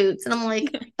leopard boots," and I'm like,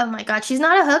 "Oh my God, she's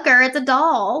not a hooker; it's a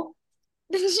doll."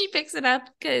 she picks it up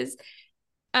because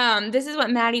this is what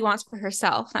Maddie wants for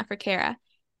herself, not for Kara.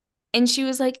 And she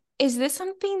was like, is this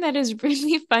something that is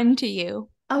really fun to you?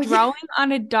 Oh yeah. Drawing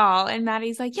on a doll. And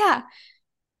Maddie's like, yeah.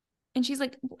 And she's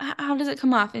like, how does it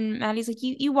come off? And Maddie's like,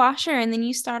 you wash her and then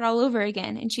you start all over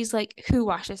again. And she's like, who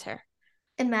washes her?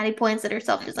 And Maddie points at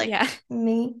herself, just like, Yeah.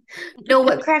 me. No,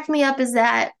 what cracked me up is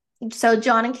that so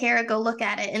John and Kara go look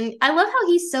at it. And I love how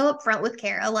he's so upfront with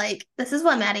Kara. Like, this is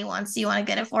what Maddie wants. Do you want to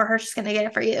get it for her? She's gonna get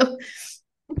it for you.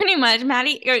 Pretty much.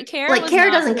 Maddie or Kara Like was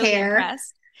Kara not doesn't really care.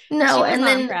 impressed. No, She was and not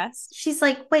then impressed. she's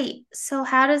like, wait, so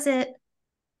how does it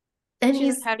and She's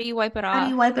like, he's how do you wipe it how do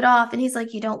you off? wipe it off? And he's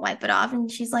like, you don't wipe it off.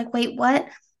 And she's like, wait, what?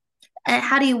 And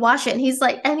how do you wash it? And he's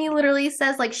like, and he literally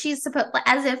says, like, she's supposed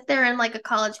as if they're in like a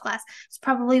college class. It's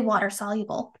probably water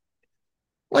soluble.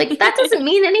 Like, that doesn't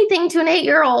mean anything to an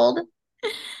 8-year-old.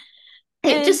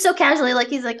 It And just so casually, like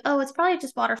he's like, oh, it's probably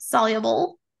just water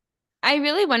soluble. I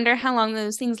really wonder how long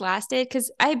those things lasted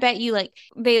because I bet you like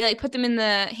they like put them in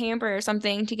the hamper or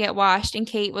something to get washed, and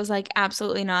Kate was like,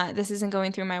 absolutely not. This isn't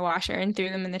going through my washer, and threw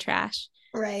them in the trash.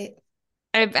 Right.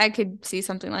 I could see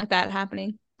something like that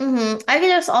happening. I could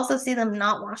just also see them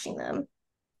not washing them.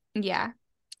 Yeah.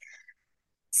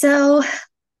 So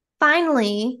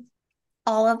finally,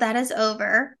 all of that is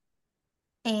over.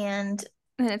 And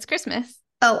And it's Christmas.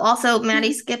 oh, also,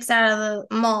 Maddie skips out of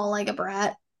the mall like a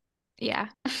brat. Yeah.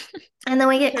 And then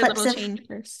we get Her clips little of, change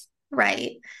purse.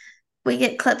 right. We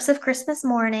get clips of Christmas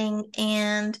morning.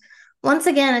 And once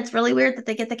again, it's really weird that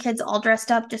they get the kids all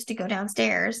dressed up just to go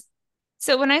downstairs.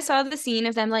 So when I saw the scene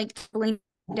of them like pulling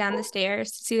down the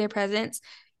stairs to see their presents,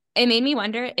 it made me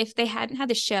wonder if they hadn't had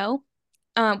the show,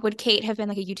 would Kate have been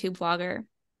like a YouTube vlogger,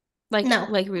 No,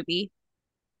 like Ruby,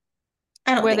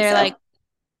 I don't where think they're so. like,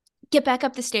 get back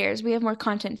up the stairs. We have more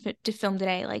content to film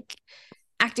today. Like,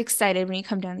 act excited when you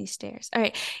come down these stairs. All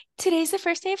right, today's the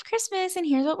first day of Christmas, and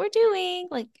here's what we're doing.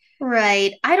 Like,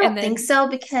 Right. I and don't think then, so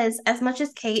because as much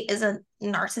as Kate is a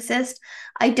narcissist,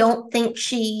 I don't think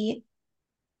she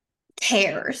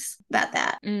cares about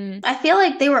that. mm, I feel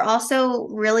like they were also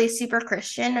really super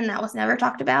Christian and that was never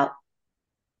talked about.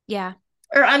 yeah,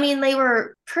 Or I mean they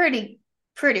were pretty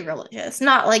religious.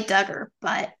 Not like Duggar,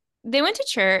 but they went to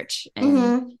church, and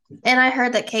hmm and I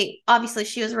heard that Kate obviously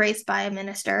she was raised by a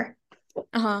minister.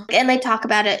 uh-huh. And they talk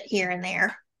about it here and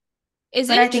there. Is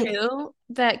But I it think true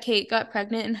that Kate got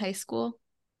pregnant in high school?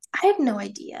 I have no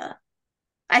idea.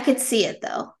 I could see it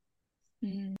though.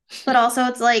 Mm. But also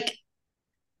it's like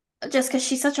just because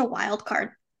she's such a wild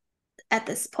card at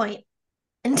this point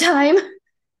in time.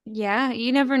 Yeah,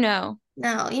 you never know.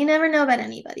 No, you never know about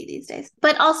anybody these days.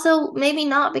 But also, maybe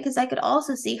not because I could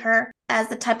also see her as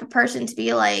the type of person to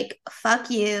be like,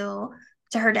 fuck you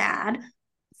to her dad.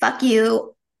 Fuck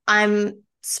you. I'm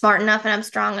smart enough and I'm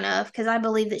strong enough because I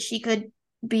believe that she could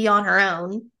be on her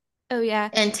own Oh yeah.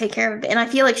 and take care of it. And I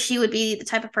feel like she would be the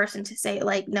type of person to say,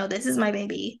 like, no, this is my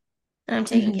baby and I'm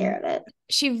taking Mhm. care of it.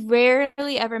 She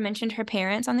rarely ever mentioned her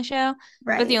parents on the show,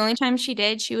 but the Right. only time she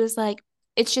did, she was like,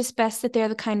 it's just best that they're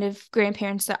the kind of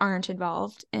grandparents that aren't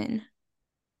involved in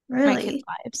my kids' Really?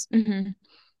 lives.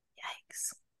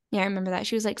 Yikes. Yeah, I remember that.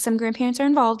 She was like, some grandparents are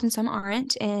involved and some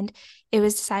aren't. And it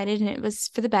was decided and it was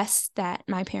for the best that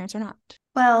my parents are not.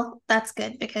 Well, that's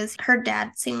good because her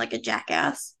dad seemed like a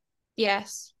jackass.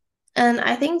 Yes. And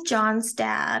I think John's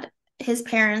dad, his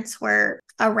parents were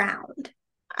around.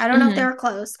 I don't know if they hmm were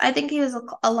close. I think he was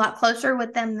a lot closer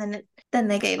with them than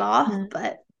they gave off, hmm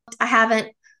but I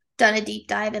haven't done a deep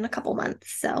dive in a couple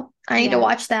months, so I need to Yeah.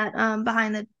 watch that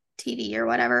behind the TV or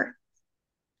whatever.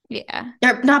 Yeah.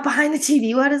 Or not behind the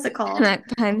TV, what is it called?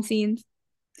 Behind the scenes.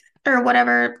 Or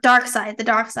whatever, the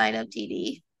dark side of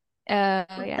TV with Yeah,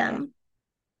 yeah. them.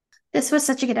 This was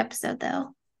such a good episode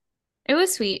though. It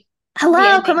was sweet. The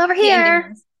Hello, come ending. over The ending here.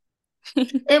 was.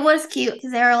 It was cute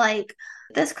because they were like,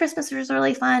 this Christmas was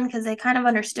really fun because they kind of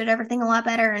understood everything a lot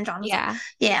better. And John was like, Yeah.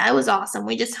 yeah, it was awesome.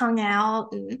 We just hung out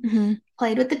and hmm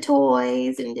played with the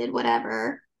toys and did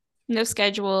whatever. No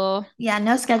schedule. Yeah,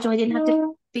 no schedule. I didn't have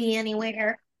to be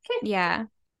anywhere. Yeah.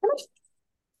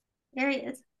 There he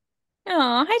is.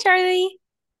 Oh, hi, Charlie.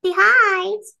 He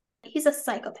hides. He's a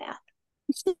psychopath.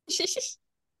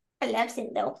 I love him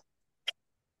though.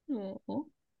 Oh.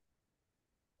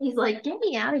 He's like, get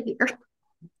me out of here.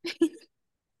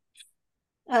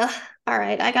 All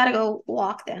right, I gotta go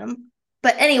walk them.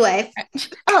 But anyway,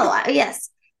 oh, yes.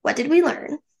 What did we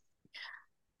learn?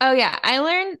 Oh yeah, I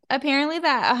learned apparently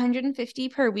that 150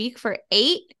 per week for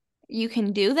 8, you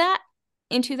can do that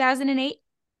in 2008.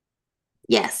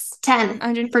 Yes, 10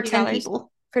 for 10 $150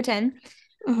 people. for 10.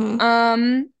 Mm-hmm.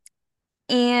 Um,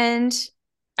 and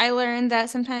I learned that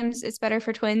sometimes it's better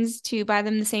for twins to buy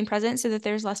them the same present so that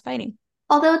there's less fighting.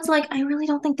 Although it's like, I really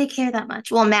don't think they care that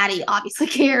much. Well, Maddie obviously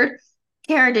cared.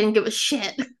 Kara didn't give a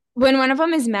shit. When one of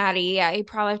them is Maddie, yeah, you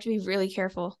probably have to be really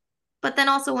careful. But then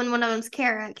also when one of them's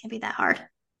Kara, it can't be that hard.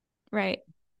 Right.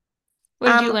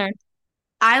 What did you Um, learn?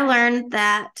 I learned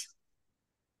that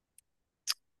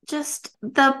just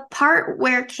the part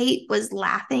where Kate was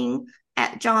laughing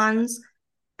at John's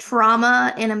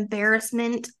trauma and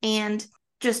embarrassment and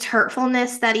just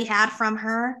hurtfulness that he had from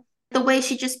her, the way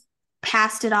she just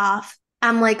passed it off,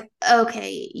 I'm like,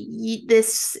 okay,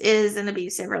 this is an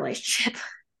abusive relationship.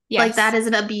 Like, that Yes. is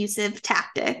an abusive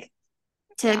tactic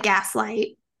to Yeah.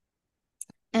 gaslight.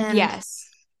 And Yes.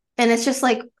 it's just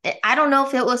like, I don't know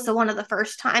if it was the one of the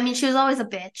first time. I mean, she was always a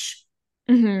bitch.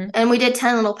 Mm-hmm. And we did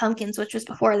 10 Little Pumpkins, which was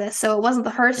before this. So it wasn't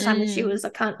the first time that she Mm. was a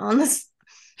cunt on this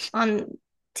on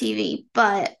TV.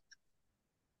 But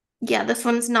yeah, this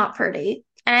one's not pretty.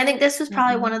 And I think this was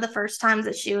probably one Mm-mm. of the first times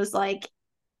that she was like,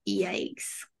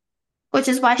 yikes. Which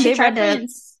is why she They tried to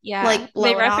reference, yeah, like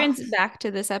they blow it off. reference back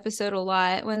to this episode a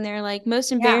lot when they're like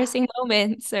most Yeah. embarrassing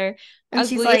moments or And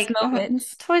she's ugliest like,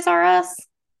 moments. Toys R Us.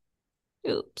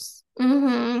 Oops.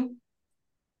 Mm-hmm.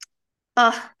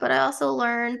 But I also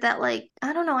learned that, like,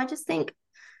 I don't know, I just think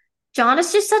John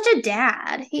is just such a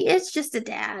dad. He is just a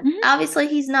dad. Hmm. Obviously,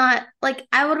 he's not like,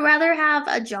 I would rather have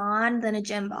a John than a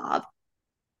Jim Bob.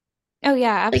 Oh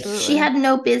yeah, Like, she absolutely. had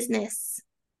no business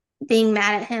being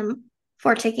mad at him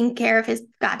for taking care of his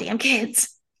goddamn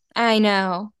kids. I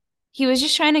know. He was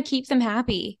just trying to keep them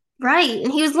happy. Right.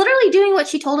 And he was literally doing what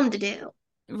she told him to do.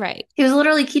 Right. He was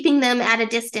literally keeping them at a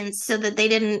distance so that they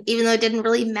didn't, even though it didn't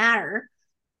really matter,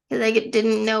 because they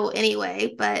didn't know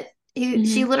anyway. But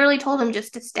she Hmm. literally told him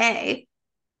just to stay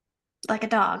like a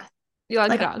dog, You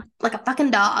like a dog. like a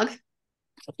fucking dog.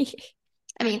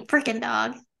 I mean, freaking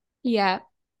dog. Yeah,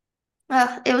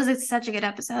 It was such a good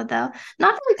episode, though.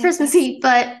 Not very it was. Christmassy,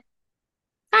 but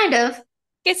kind of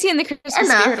Gets you in the Christmas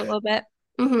spirit a enough. little bit.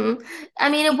 I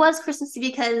mean, it was Christmassy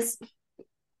because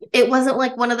it wasn't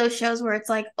like one of those shows where it's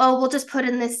like, oh, we'll just put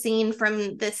in this scene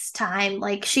from this time.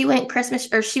 Like, she went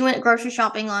grocery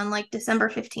shopping on like December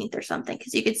 15th or something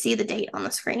because you could see the date on the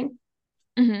screen.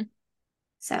 Hmm.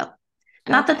 So,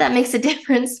 not that Okay. that makes a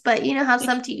difference, but you know how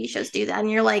some TV shows do that, and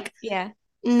you're like, Yeah.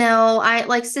 no, I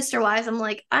like Sister Wives. I'm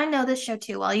like, I know this show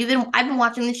too well. I've been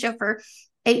watching this show for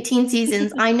 18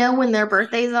 seasons. I know when their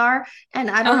birthdays are, and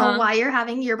I don't know Uh-huh. why you're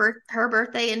having her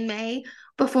birthday in May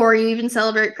before you even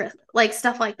celebrate Christmas, like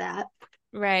stuff like that.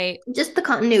 Right. Just the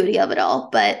continuity of it all.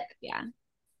 But Yeah.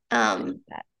 I get um,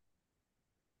 that.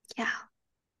 yeah.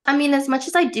 I mean, as much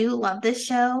as I do love this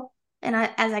show, and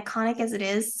as iconic as it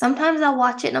is, sometimes I'll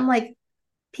watch it and I'm like,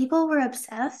 people were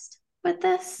obsessed with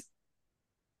this.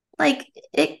 Like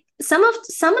it. Some of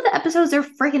the episodes are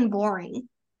freaking boring.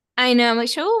 I know. Like,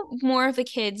 show more of the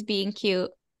kids being cute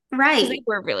because they Right.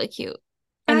 were really cute,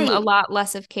 and a Right. lot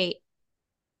less of Kate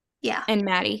Yeah. and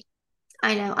Maddie.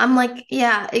 I know. I'm like,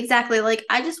 yeah, exactly. Like,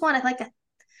 I just want like a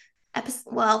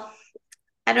episode. Well,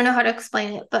 I don't know how to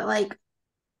explain it, but like,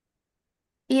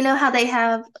 you know how they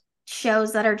have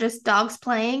shows that are just dogs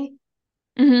playing?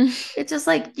 Hmm. It's just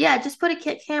like, yeah, just put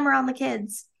a camera on the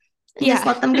kids and just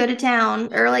Yeah. let them go to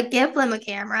town, or like give them a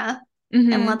camera and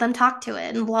let Hmm. them talk to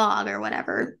it and vlog or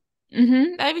whatever.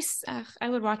 I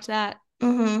would watch that.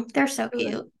 They're so Absolutely.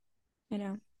 cute. I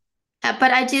know.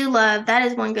 But I do love that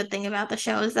is one good thing about the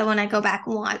show is that when I go back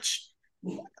and watch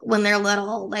when they're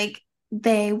little, like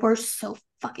they were so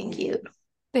fucking cute.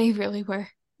 They really were.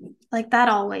 Like that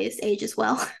always ages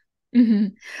well. Hmm.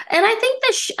 And I think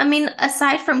I mean,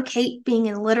 aside from Kate being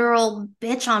a literal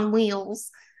bitch on wheels,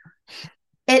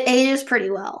 it ages pretty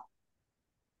well.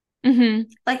 Hmm.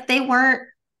 Like they weren't,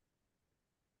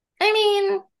 I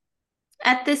mean,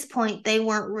 at this point, they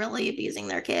weren't really abusing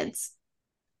their kids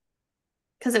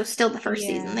because it was still the first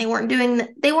season. Yeah. They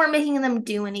weren't making them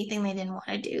do anything they didn't want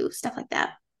to do, stuff like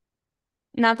that.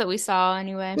 Not that we saw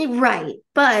anyway. Right.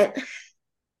 But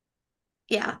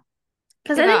yeah,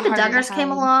 because It I think got the harder to Duggars came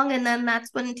hide. along and then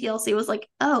that's when TLC was like,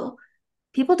 oh,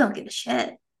 people don't give a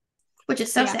shit, which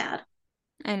is so Yeah, sad.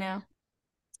 I know.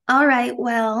 All right.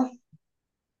 Well,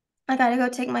 I got to go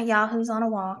take my Yahoos on a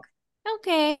walk.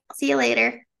 Okay. See you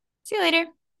later. See you later.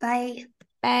 Bye.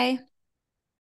 Bye.